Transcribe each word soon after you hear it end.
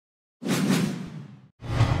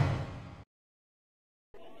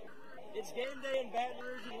It's game day in Baton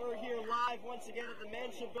Rouge, and we're here live once again at the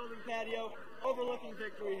Manship Building Patio overlooking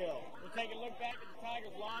Victory Hill. We'll take a look back at the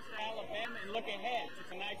Tigers' loss to Alabama and look ahead to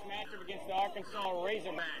tonight's matchup against the Arkansas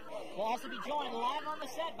Razorbacks. We'll also be joined live on the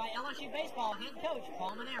set by LSU Baseball head coach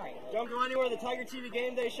Paul Maneri. Don't go anywhere. The Tiger TV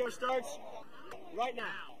Game Day show starts right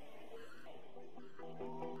now.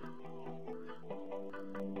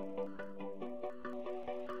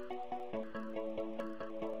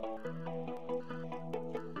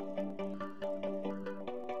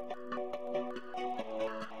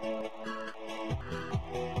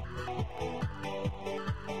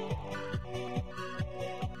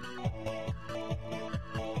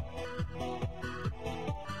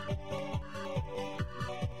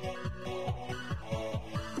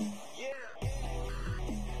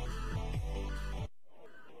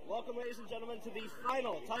 Welcome, ladies and gentlemen, to the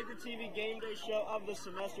final Tiger TV Game Day show of the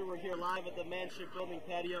semester. We're here live at the Manship Building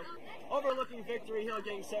Patio, overlooking Victory Hill,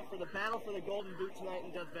 getting set for the battle for the Golden Boot tonight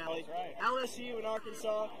in Death Valley. Right. LSU and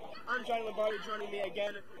Arkansas. I'm Johnny Lombardi, joining me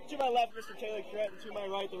again. To my left, Mr. Taylor Curet, and to my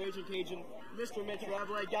right, the Raging Cajun, Mr. Mitch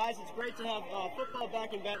Rabalais. Guys, it's great to have football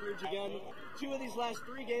back in Baton Rouge again. 2 of these last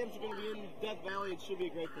 3 games are going to be in Death Valley. It should be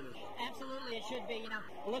a great finish. Absolutely, it should be. You know,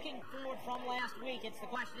 looking forward from last week, the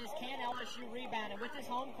question is, can LSU rebound? And with this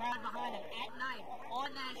home crowd behind them at night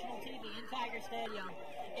on national TV in Tiger Stadium,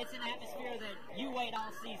 it's an atmosphere that you wait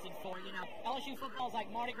all season for. You know, LSU football is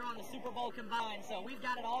like Mardi Gras and the Super Bowl combined, so we've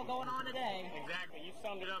got it all going on today. Exactly. You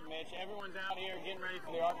summed it up, Mitch. Everyone's out here getting ready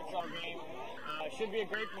for the Arkansas game. Should be a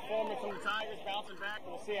great performance from the Tigers, bouncing back,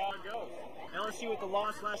 and we'll see how it goes. LSU with the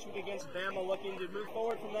loss last week against Bama, looking to move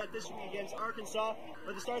forward from that this week against Arkansas.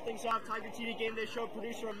 But to start things off, Tiger TV Game Day show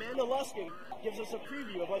producer Amanda Luskin gives us a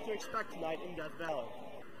preview of what to expect tonight in Death Valley.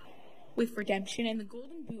 With redemption and the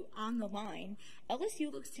Golden Boot on the line,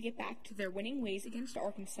 LSU looks to get back to their winning ways against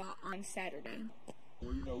Arkansas on Saturday.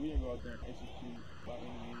 Well, you know, we didn't go out there and execute by any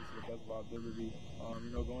means to the best of our ability.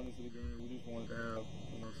 You know, going into the game, we just wanted to have,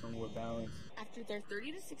 somewhat balance. After their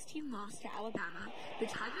 30-16 loss to Alabama, the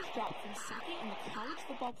Tigers dropped from second in the college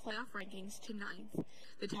football playoff rankings to 9th.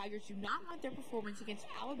 The Tigers do not want their performance against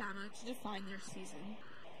Alabama to define their season.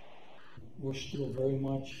 We're still very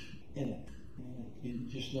much in it. You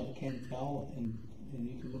just can't tell, and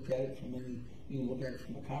you can look at it from you can look at it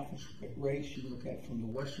from the conference race, you can look at it from the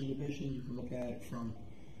Western Division, you can look at it from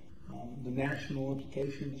the national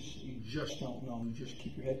implications. You just don't know. You just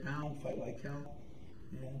keep your head down, fight like hell,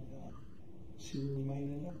 and see where we might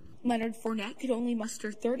end up. Leonard Fournette could only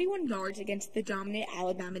muster 31 yards against the dominant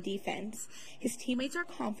Alabama defense. His teammates are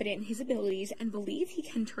confident in his abilities and believe he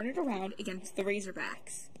can turn it around against the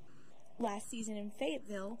Razorbacks. Last season in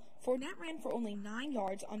Fayetteville, Fournette ran for only 9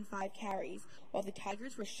 yards on 5 carries, while the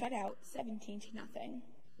Tigers were shut out 17-0.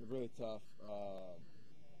 It's really tough.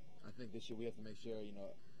 I think this year we have to make sure,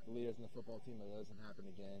 the leaders in the football team, that doesn't happen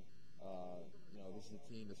again. This is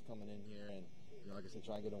a team that's coming in here and, like I said,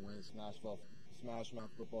 try and get a win, smash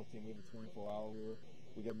mouth football team. We have a 24-hour rule.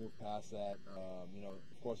 We got to move past that.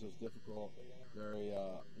 Of course, it was difficult, very,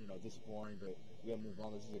 disappointing, but we got to move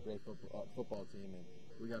on. This is a great football team, and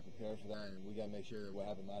we got to prepare for that, and we got to make sure that what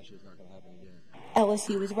happened last year is not going to happen again.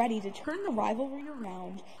 LSU is ready to turn the rivalry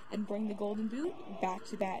around and bring the Golden Boot back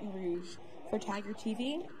to Baton Rouge. For Tiger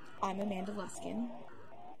TV, I'm Amanda Luskin.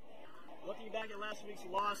 Looking back at last week's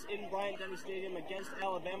loss in Bryant-Denny Stadium against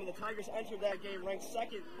Alabama, the Tigers entered that game ranked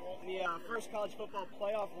second in the first college football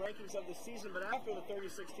playoff rankings of the season, but after the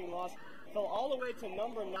 30-16 loss, fell all the way to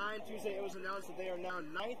number 9. Tuesday, it was announced that they are now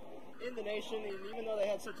 9th in the nation, and even though they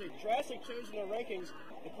had such a drastic change in their rankings,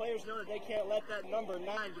 the players know that they can't let that number 9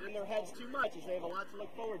 get in their heads too much, as they have a lot to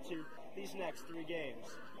look forward to these next 3 games.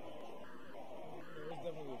 It was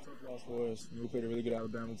definitely a tough loss for us. We played a really good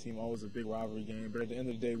Alabama team, always a big rivalry game, but at the end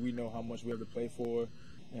of the day, we know how much we have to play for,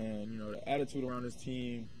 and, the attitude around this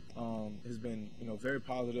team has been, very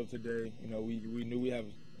positive today.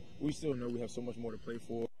 We still know we have so much more to play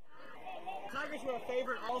for. Tigers were a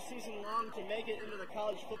favorite all season long to make it into the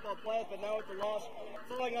college football playoff, but now with the loss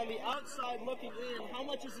falling on the outside looking in, how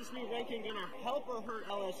much is this new ranking going to help or hurt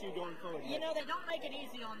LSU going forward? They don't make it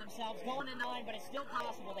easy on themselves going to 9, but it's still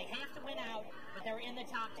possible. They have to win out, but they're in the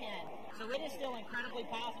top 10. So it is still incredibly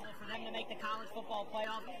possible for them to make the college football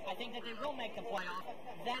playoff. I think that they will make the playoff.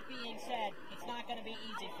 That being said, it's not going to be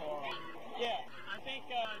easy for them. Yeah, I think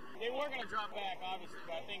they were going to drop back, obviously,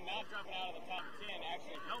 but I think not dropping out of the top 10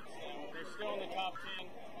 actually helps them. They're still in the top 10.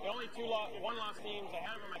 The only 2 one-loss teams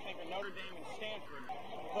ahead of them, I think, are Notre Dame and Stanford.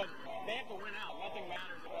 But they have to win out. Nothing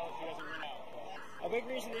matters if LSU doesn't win out. A big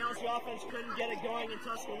reason the LSU offense couldn't get it going in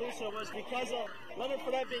Tuscaloosa was because of Leonard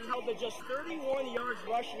Fournette being held to just 31 yards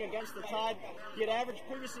rushing against the Tide. He had averaged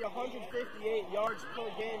previously 158 yards per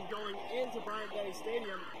game going into Bryant-Denny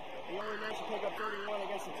Stadium. He only managed to pick up 31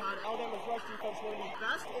 against the Tide. Alabama's rush defense one of the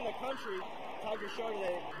best in the country. Tigers showed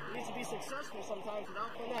that it needs to be successful sometimes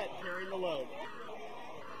without Fournette carrying the load.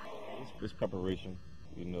 This preparation,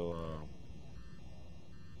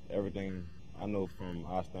 everything. I know from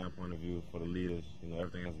our standpoint of view, for the leaders,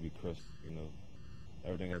 everything has to be crisp.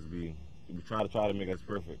 Everything has to be. We try to make us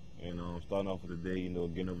perfect. Starting off with the day,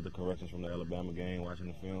 getting over the corrections from the Alabama game, watching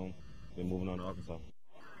the film, then moving on to Arkansas.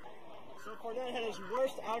 So Fournette had his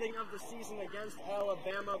worst outing of the season against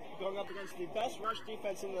Alabama, going up against the best rush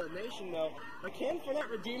defense in the nation, though. But can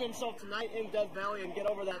Fournette redeem himself tonight in Death Valley and get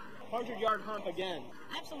over that 100-yard hump again?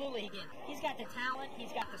 Absolutely he can. He's got the talent,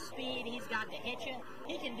 he's got the speed, he's got the hitch.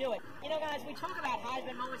 He can do it. Guys, we talk about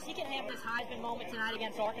Heisman moments. He can have this Heisman moment tonight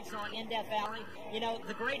against Arkansas in Death Valley.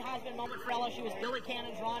 The great Heisman moment for LSU was Billy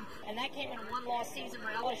Cannon's run, and that came in a one-loss season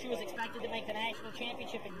where LSU was expected to make the national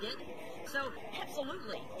championship and didn't. So,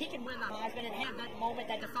 absolutely, he can win the Heisman and have that moment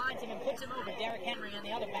that defines him and puts him over Derrick Henry and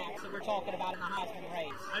the other backs that we're talking about in the Heisman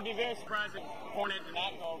race. I'd be very surprised if Fournette did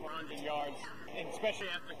not go over 100 yards, and especially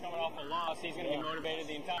after coming off a loss. He's going to be motivated.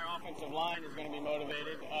 The entire offensive line is going to be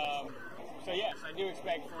motivated. So, yes, I do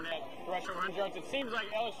expect Fournette to rush over 100 yards. It seems like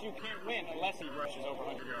LSU can't win unless he rushes over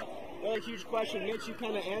 100 yards. Another huge question, Mitch, you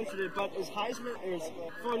kind of answered it, but is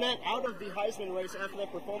Fournette out of the Heisman race after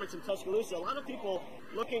that performance in Tuscaloosa? A lot of people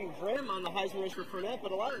looking grim on the Heisman race for Fournette,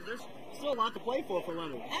 but there's still a lot to play for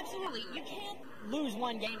Leonard. Absolutely. You can't lose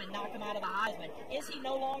one game and knock him out of the Heisman. Is he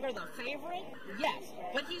no longer the favorite? Yes,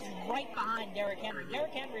 but he's right behind Derrick Henry.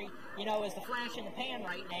 Derrick Henry, is the flash in the pan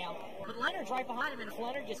right now, but Leonard's right behind him, and if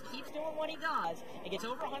Leonard just keeps doing what he does and gets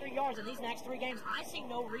over 100 yards in these next 3 games, I see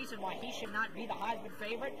no reason why he should not be the Heisman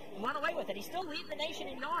favorite and run away with it. He's still leading the nation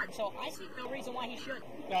in yards, so I see no reason why he shouldn't.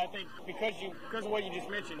 No, I think because of what you just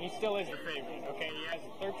mentioned, he still is the favorite. Okay, he has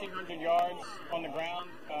 1,300 yards on the ground.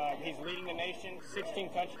 He's leading the nation, 16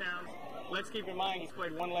 touchdowns. Let's keep in mind he's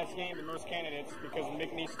played one less game than most candidates because the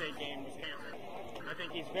McNeese State game was canceled. I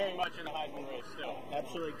think he's very much in the Heisman race still.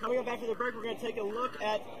 Absolutely. Coming up after the break, we're going to take a look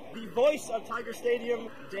at the voice of Tiger Stadium,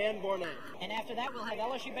 Dan Bornett. And after that, we'll have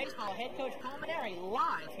LSU baseball head coach Paul Maneri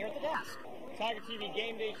live here at the desk. Tiger TV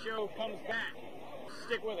Game Day show comes back.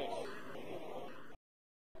 Stick with us.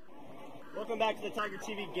 Welcome back to the Tiger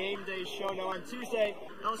TV Game Day show. Now on Tuesday,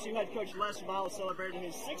 LSU head coach Les Rabalais celebrated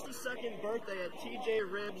his 62nd birthday at TJ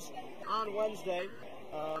Ribs on Wednesday.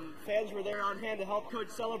 Fans were there on hand to help Coach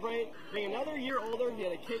celebrate. Being another year older, he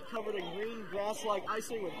had a cake covered in green grass-like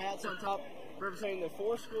icing with hats on top, representing the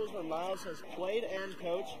 4 schools where Miles has played and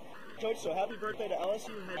coached. Coach, so happy birthday to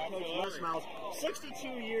LSU head coach Les Miles. 62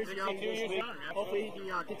 years young this week. Hopefully he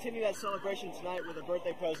can continue that celebration tonight with a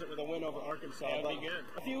birthday present with a win over Arkansas. That would be good.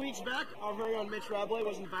 A few weeks back, our very own Mitch Rabalais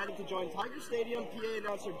was invited to join Tiger Stadium PA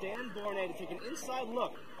announcer Dan Bornett to take an inside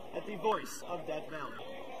look at the voice of Death Valley.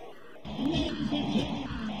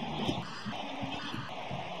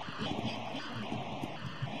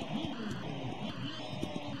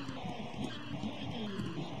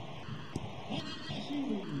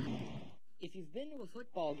 If you've been to a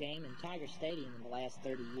football game in Tiger Stadium in the last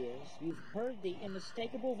 30 years, you've heard the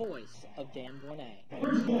unmistakable voice of Dan Bornett.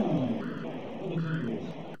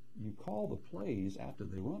 You call the plays after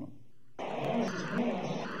they run them.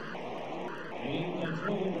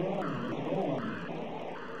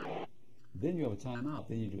 Then you have a timeout,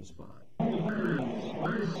 then you do a spot.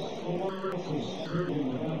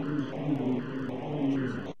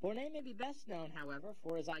 Bornett may be best known, however,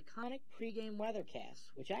 for his iconic pregame weathercasts,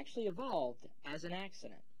 which actually evolved as an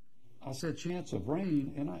accident. I said chance of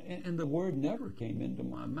rain, and the word never came into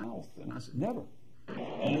my mouth, and I said never.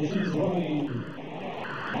 And this is rain.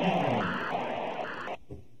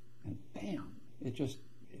 And bam,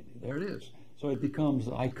 there it is. So it becomes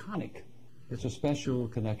iconic. It's a special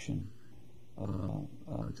connection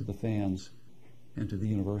to the fans and to the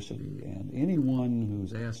university, and anyone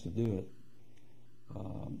who's asked to do it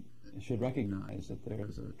should recognize that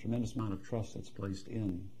there's a tremendous amount of trust that's placed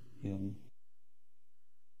in him.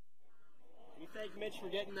 We thank Mitch for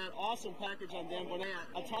getting that awesome package on Dan Bornett,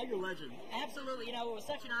 a Tiger legend. Absolutely. It was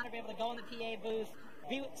such an honor to be able to go in the PA booth,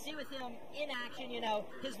 see with him in action,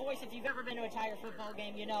 his voice. If you've ever been to a Tiger football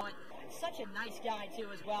game, you know it. Such a nice guy, too,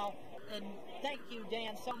 as well. And thank you,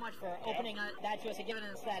 Dan, so much for opening that to us and giving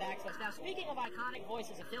us that access. Now, speaking of iconic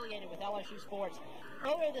voices affiliated with LSU sports,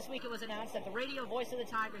 earlier this week it was announced that the radio voice of the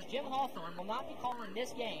Tigers, Jim Hawthorne, will not be calling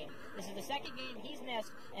this game. This is the second game he's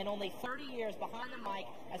missed in only 30 years behind the mic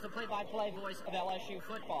as the play-by-play voice of LSU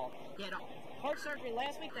football. He had heart surgery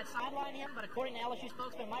last week that sidelined him, but according to LSU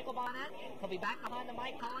spokesman Michael Barnett, he'll be back behind the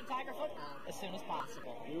mic calling Tiger football as soon as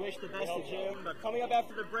possible. We wish the best to Jim. But coming up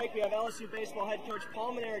after the break, we have LSU baseball head coach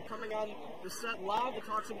Paul Maneri coming on the set live to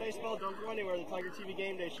talk some baseball. Don't go anywhere. The Tiger TV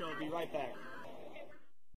Game Day Show will be right back.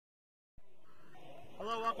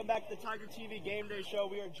 Hello, welcome back to the Tiger TV Game Day Show.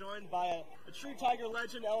 We are joined by a true Tiger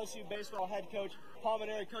legend, LSU baseball head coach, Paul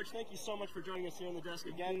Maneri. Coach, thank you so much for joining us here on the desk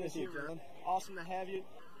again this year. John. Awesome to have you.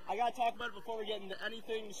 I got to talk about it before we get into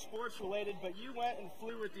anything sports related, but you went and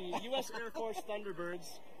flew with the U.S. Air Force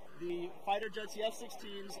Thunderbirds, the fighter jets, the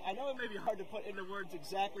F-16s. I know it may be hard to put into words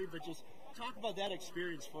exactly, but just talk about that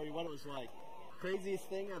experience for you, what it was like. Craziest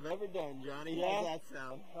thing I've ever done, Johnny. Yeah? How's that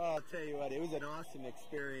sound? Oh, I'll tell you what, it was an awesome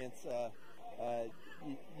experience.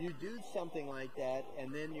 You do something like that,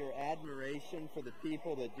 and then your admiration for the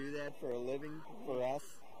people that do that for a living, for us.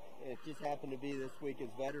 It just happened to be this week is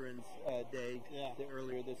Veterans Day,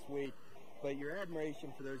 earlier this week. But your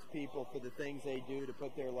admiration for those people, for the things they do to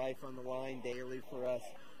put their life on the line daily for us,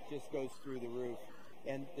 just goes through the roof.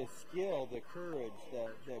 And the skill, the courage,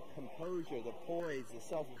 the composure, the poise, the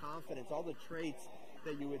self-confidence, all the traits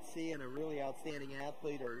that you would see in a really outstanding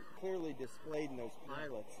athlete are clearly displayed in those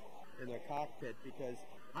pilots in their cockpit, because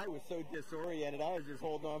I was so disoriented. I was just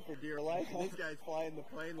holding on for dear life. And this guy's flying the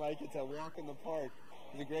plane like it's a walk in the park.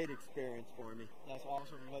 It was a great experience for me. That's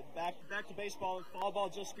awesome. But back to baseball. Fall ball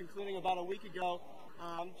just concluding about a week ago.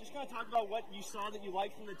 Just going to talk about what you saw that you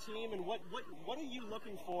liked from the team, and what are you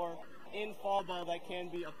looking for in fall ball that can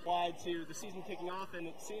be applied to the season kicking off, and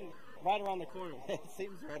it seemed right around the corner. It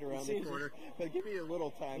seems right around the corner. But give me a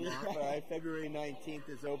little time off. All right, February 19th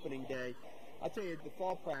is opening day. I'll tell you, the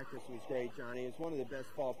fall practice was great, Johnny. It's one of the best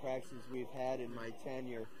fall practices we've had in my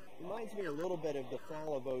tenure. It reminds me a little bit of the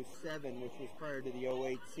fall of '07, which was prior to the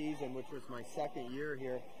 '08 season, which was my second year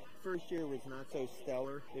here. First year was not so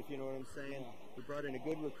stellar, if you know what I'm saying. We brought in a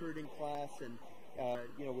good recruiting class, and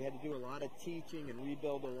we had to do a lot of teaching and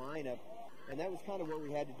rebuild the lineup. And that was kind of what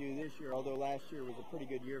we had to do this year, although last year was a pretty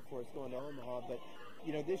good year for us going to Omaha. But,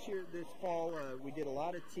 this fall, we did a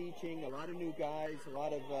lot of teaching, a lot of new guys, a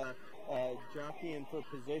lot of jockeying for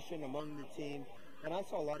position among the team. And I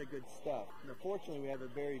saw a lot of good stuff. Now, fortunately, we have a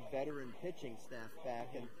very veteran pitching staff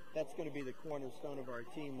back, and that's going to be the cornerstone of our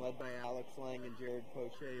team, led by Alex Lang and Jared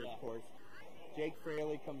Poche, of course. Jake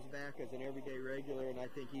Fraley comes back as an everyday regular, and I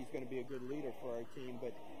think he's going to be a good leader for our team.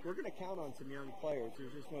 But we're going to count on some young players.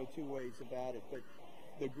 There's just no two ways about it. But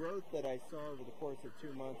the growth that I saw over the course of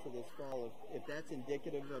 2 months of this fall, if that's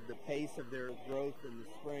indicative of the pace of their growth in the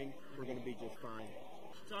spring, we're going to be just fine.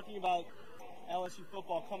 Talking about LSU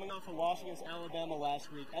football, coming off a loss against Alabama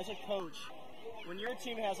last week, as a coach, when your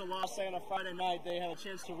team has a loss, say on a Friday night, they have a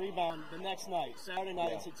chance to rebound the next night, Saturday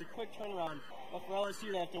night. It's a quick turnaround. But for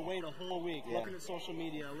LSU, they have to wait a whole week, looking at social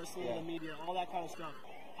media, listening to the media, all that kind of stuff.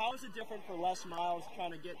 How is it different for Les Miles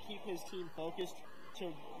trying to keep his team focused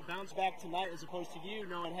to bounce back tonight, as opposed to you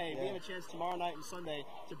knowing, hey, we have a chance tomorrow night and Sunday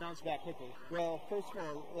to bounce back quickly? Well, first of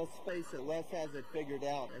all, let's face it, Les has it figured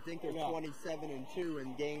out. I think they're 27-2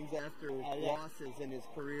 in games after losses in his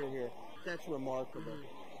career here. That's remarkable.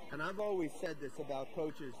 And I've always said this about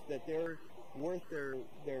coaches, that they're worth their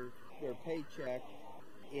paycheck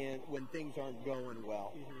when things aren't going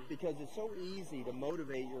well, because it's so easy to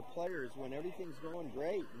motivate your players when everything's going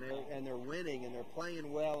great and they're winning and they're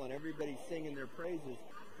playing well and everybody's singing their praises.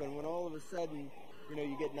 But when all of a sudden,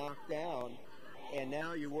 you get knocked down, and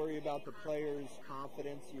now you worry about the players'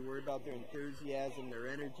 confidence, you worry about their enthusiasm, their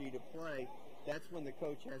energy to play, that's when the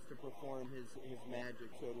coach has to perform his magic,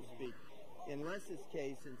 so to speak. In Les's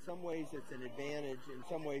case, in some ways it's an advantage, in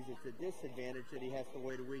some ways it's a disadvantage that he has to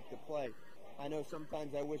wait a week to play. I know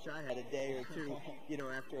sometimes I wish I had a day or two,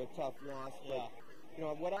 after a tough loss.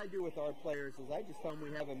 But, what I do with our players is I just tell them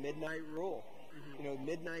we have a midnight rule.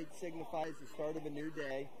 Midnight signifies the start of a new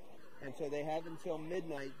day. And so they have until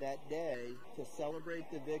midnight that day to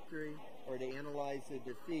celebrate the victory or to analyze the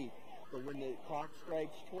defeat. But when the clock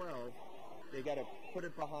strikes 12, they got to put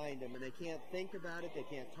it behind them. And they can't think about it. They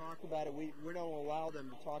can't talk about it. We don't allow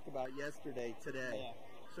them to talk about yesterday, today.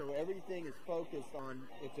 So everything is focused on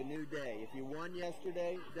it's a new day. If you won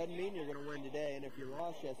yesterday, it doesn't mean you're going to win today. And if you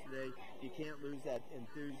lost yesterday, you can't lose that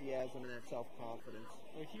enthusiasm and that self-confidence.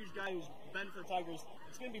 A huge guy who's been for the Tigers.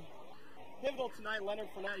 It's going to be pivotal tonight. Leonard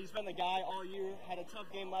Fournette, he's been the guy all year. Had a tough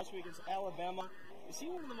game last week against Alabama. Is he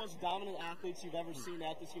one of the most dominant athletes you've ever seen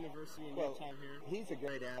at this university in your time here? He's a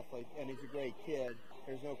great athlete, and he's a great kid.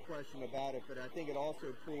 There's no question about it. But I think it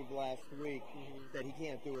also proved last week that he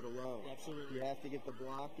can't do it alone. Absolutely. You have to get the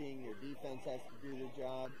blocking. Your defense has to do the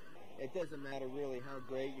job. It doesn't matter really how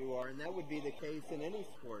great you are, and that would be the case in any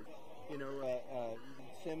sport.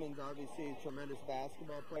 Simmons, obviously a tremendous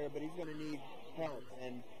basketball player, but he's going to need help.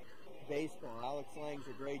 And baseball, Alex Lang's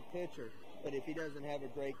a great pitcher, but if he doesn't have a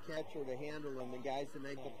great catcher to handle him and guys to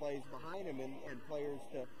make the plays behind him and players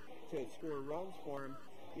to score runs for him,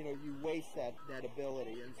 you know, you waste that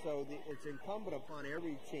ability. And so it's incumbent upon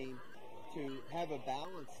every team to have a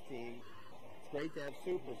balanced team. It's great to have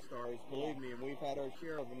superstars, believe me, and we've had our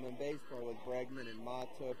share of them in baseball with Bregman and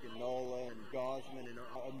Matuk and Nola and Gosman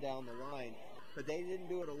and down the line. But they didn't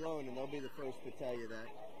do it alone, and they'll be the first to tell you that.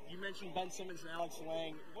 You mentioned Ben Simmons and Alex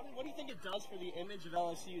Lang. What do you think it does for the image of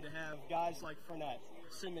LSU to have guys like Fournette,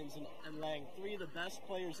 Simmons, and Lang, three of the best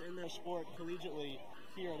players in their sport collegiately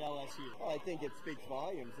here at LSU? Well, I think it speaks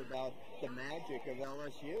volumes about the magic of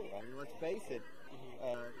LSU. I mean, let's face it.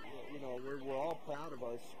 You know, we're all proud of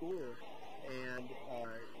our school, and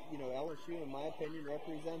you know, LSU, in my opinion,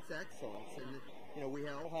 represents excellence. And you know, we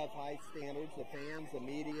all have high standards. The fans, the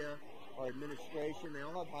media, our administration, they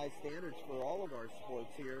all have high standards for all of our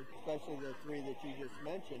sports here, especially the three that you just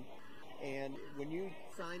mentioned. And when you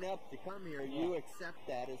sign up to come here, you accept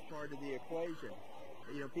that as part of the equation.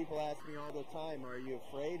 You know, people ask me all the time, are you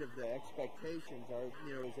afraid of the expectations?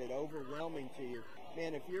 You know, is it overwhelming to you?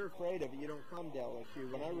 Man, if you're afraid of it, you don't come to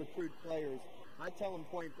LSU. When I recruit players, I tell them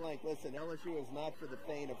point blank, listen, LSU is not for the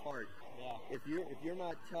faint of heart. Yeah. If you're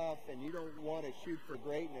not tough and you don't want to shoot for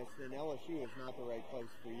greatness, then LSU is not the right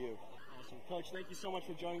place for you. Awesome. Coach, thank you so much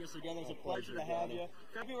for joining us again. It was a pleasure to have you.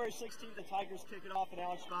 February 16th, the Tigers kick it off in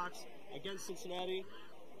Alex Fox against Cincinnati.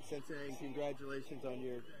 Cincinnati, congratulations on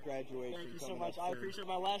your graduation. Thank you so much. I appreciate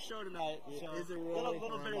my last show tonight. So is it really?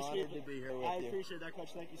 Little I'm honored to be here with you. I appreciate that, Coach.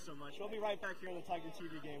 Thank you so much. We'll be right back here on the Tiger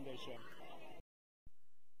TV Game Day Show.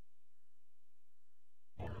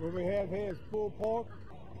 What we have here is pulled pork.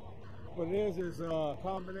 What it is a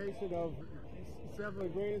combination of several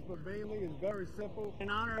ingredients, but mainly it's very simple. In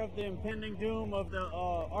honor of the impending doom of the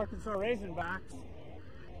Arkansas Razorbacks,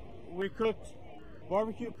 we cooked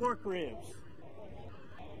barbecue pork ribs.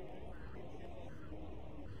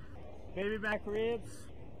 Baby back ribs.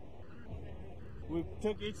 We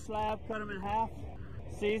took each slab, cut them in half,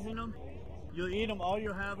 seasoned them. You'll eat them, all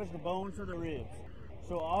you'll have is the bones of the ribs.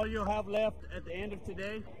 So all you'll have left at the end of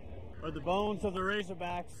today are the bones of the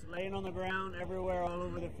Razorbacks laying on the ground everywhere all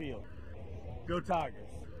over the field. Go Tigers.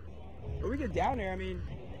 When we get down there, I mean,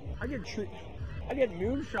 I get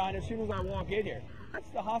moonshine as soon as I walk in here. That's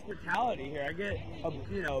the hospitality here.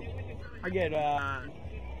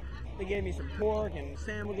 They gave me some pork and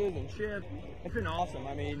sandwiches and chips. It's been awesome.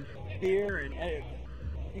 I mean, beer and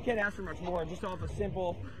you can't ask for much more. Just off a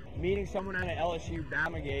simple meeting someone at an LSU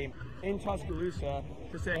Bama game in Tuscaloosa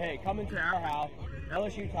to say, hey, come into our house,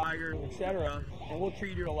 LSU Tigers, etc., and we'll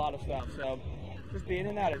treat you to a lot of stuff. So just being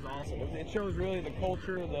in that is awesome. It shows really the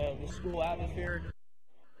culture, the school atmosphere.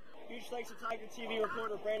 Huge thanks to Tiger TV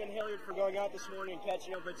reporter Brandon Hilliard for going out this morning and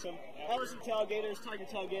catching up with some LSU tailgaters. Tiger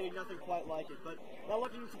tailgating, nothing quite like it. But now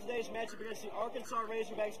looking to today's matchup against the Arkansas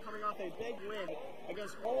Razorbacks, coming off a big win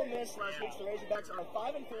against Ole Miss last week. The Razorbacks are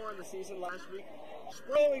 5-4 in the season last week,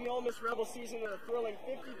 spoiling the Ole Miss Rebel season in a thrilling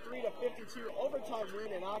 53-52 overtime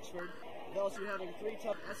win in Oxford. With LSU having 3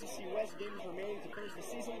 tough SEC West games remaining to finish the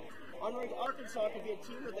season, unranked Arkansas could be a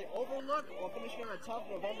team that they overlook while finishing on a tough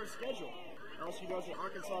November schedule. LSU knows that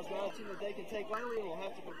Arkansas is not a team that they can take lightly and will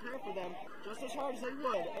have to prepare for them just as hard as they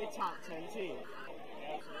would a top 10 team.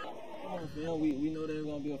 You know, we know they're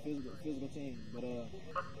going to be a physical team, but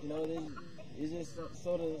you know, it's just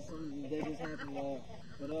sort of something that just happened.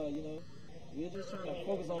 But you know, we're just trying to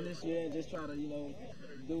focus on this year and just try to, you know,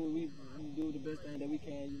 do the best thing that we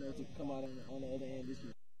can, you know, to come out on the other end this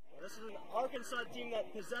year. This is an Arkansas team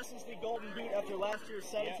that possesses the Golden Boot after last year's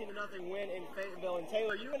 17-0 win in Fayetteville. And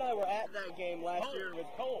Taylor, you and I were at that game last year with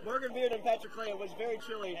Morgan Beard and Patrick Clay. It was very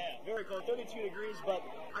chilly, very cold, 32 degrees. But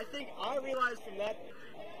I think I realized from that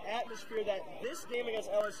atmosphere that this game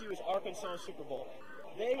against LSU is Arkansas' Super Bowl.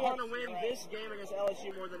 They want to win this game against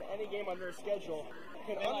LSU more than any game on their schedule.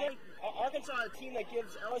 Arkansas, a team that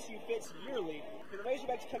gives LSU fits yearly, can the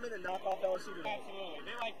Razorbacks come in and knock off LSU today? Absolutely.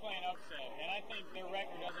 They like playing upset, and I think their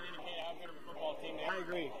record doesn't indicate how good of a football team they are. I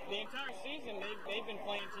agree. The entire season, they've been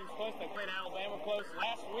playing teams close. They played Alabama close.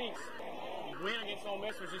 Last week's win against Ole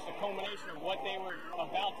Miss was just a culmination of what they were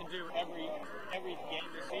about to do every game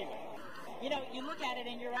this season. You know, you look at it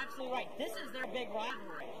and you're absolutely right. This is their big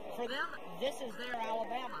rivalry. For them, this is their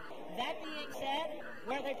Alabama. That being said,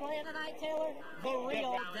 where are they playing tonight, Taylor? The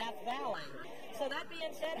real Death Valley. So that being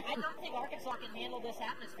said, I don't think Arkansas can handle this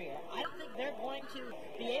atmosphere. I don't think they're going to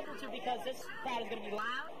be able to, because this crowd is going to be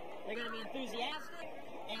loud, they're going to be enthusiastic,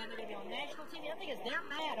 and they're going to be on national TV. The other thing is they're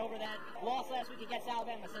mad over that loss last week against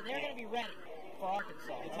Alabama, so they're going to be ready for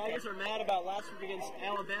Arkansas. The Tigers are mad about last week against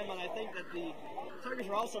Alabama, and I think that the Tigers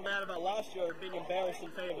were also mad about last year being embarrassed in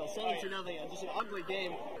Fayetteville. 7-0, just an ugly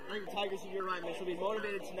game. I think the Tigers, you're right, Mitch, will be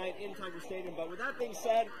motivated tonight in Tiger Stadium. But with that being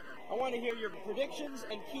said, I want to hear your predictions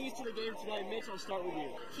and keys to the game tonight. Mitch, I'll start with you.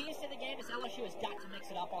 Keys to the game is LSU has got to mix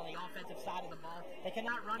it up on the offensive side of the ball. They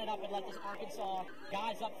cannot run it up and let this Arkansas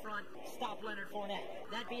guys up front stop Leonard Fournette.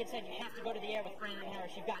 That being said, you have to go to the air with Brandon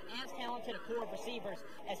Harris. You've got as talented a core of receivers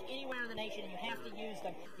as anywhere in the nation, and you have to use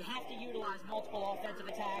them. You have to utilize multiple offensive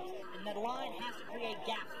attacks, and the line has to create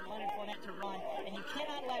gaps for Leonard Fournette to run, and you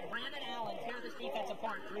cannot let Brandon Allen tear this defense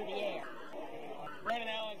apart through the air.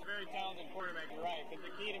 Brandon Allen's a very talented quarterback, you're right, but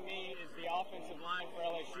the key to me is the offensive line for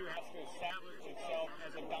LSU has to establish itself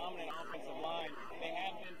as a dominant offensive line. They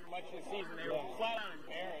have been for much of the season. They were flat out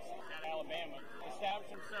embarrassed at Alabama.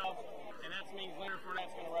 Establish themselves, and that means Leonard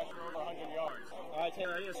Fournette's going to rush for over 100 yards. All right,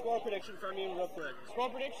 Taylor, I need a score prediction from you real quick.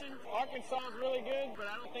 Score prediction, Arkansas is really good, but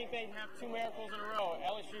I don't think they have two miracles in a row.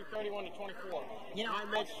 LSU 31-24. You know,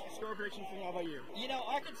 Mitch, score prediction for you. How about you? You know,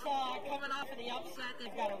 Arkansas coming off of the upset,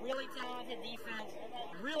 they've got a really talented defense,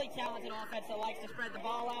 really talented offense that likes to spread the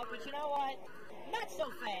ball out, but you know what? Not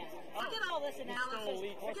so fast. Forget all this analysis.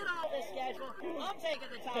 Forget all this schedule. I'm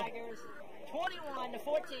taking the Tigers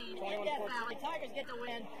 21-14 in Death Valley. Tigers get the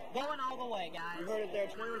win, going all the way, guys. You heard it there,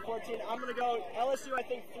 21-14. I'm going to go LSU, I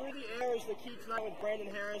think, through the air is the key tonight with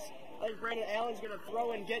Brandon Harris. I think Brandon Allen's going to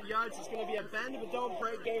throw and get yards. It's going to be a bend but don't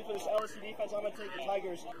break game for this LSU defense. I'm going to take the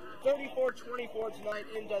Tigers 34-24 tonight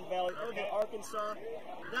in Death Valley over Arkansas.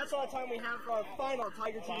 That's all the time we have for our final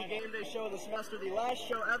Tiger TV Game Day show of the semester, the last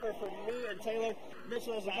show ever for me and Taylor.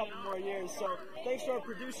 Mitchell has a couple more years. So thanks to our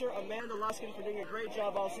producer, Amanda Luskin, for doing a great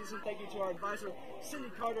job all season. Thank you to our advisor, Cindy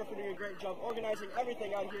Carter, for doing a great job organizing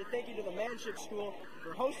everything out here. Thank you to the Manship School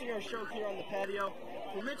for hosting our show here on the patio.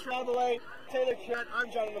 For Mitch Rabalais, Taylor Curet, I'm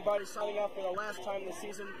John Lombardi signing off for the last time this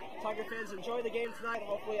season. Tiger fans, enjoy the game tonight.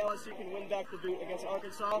 Hopefully LSU can win back the boot against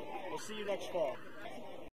Arkansas. We'll see you next fall.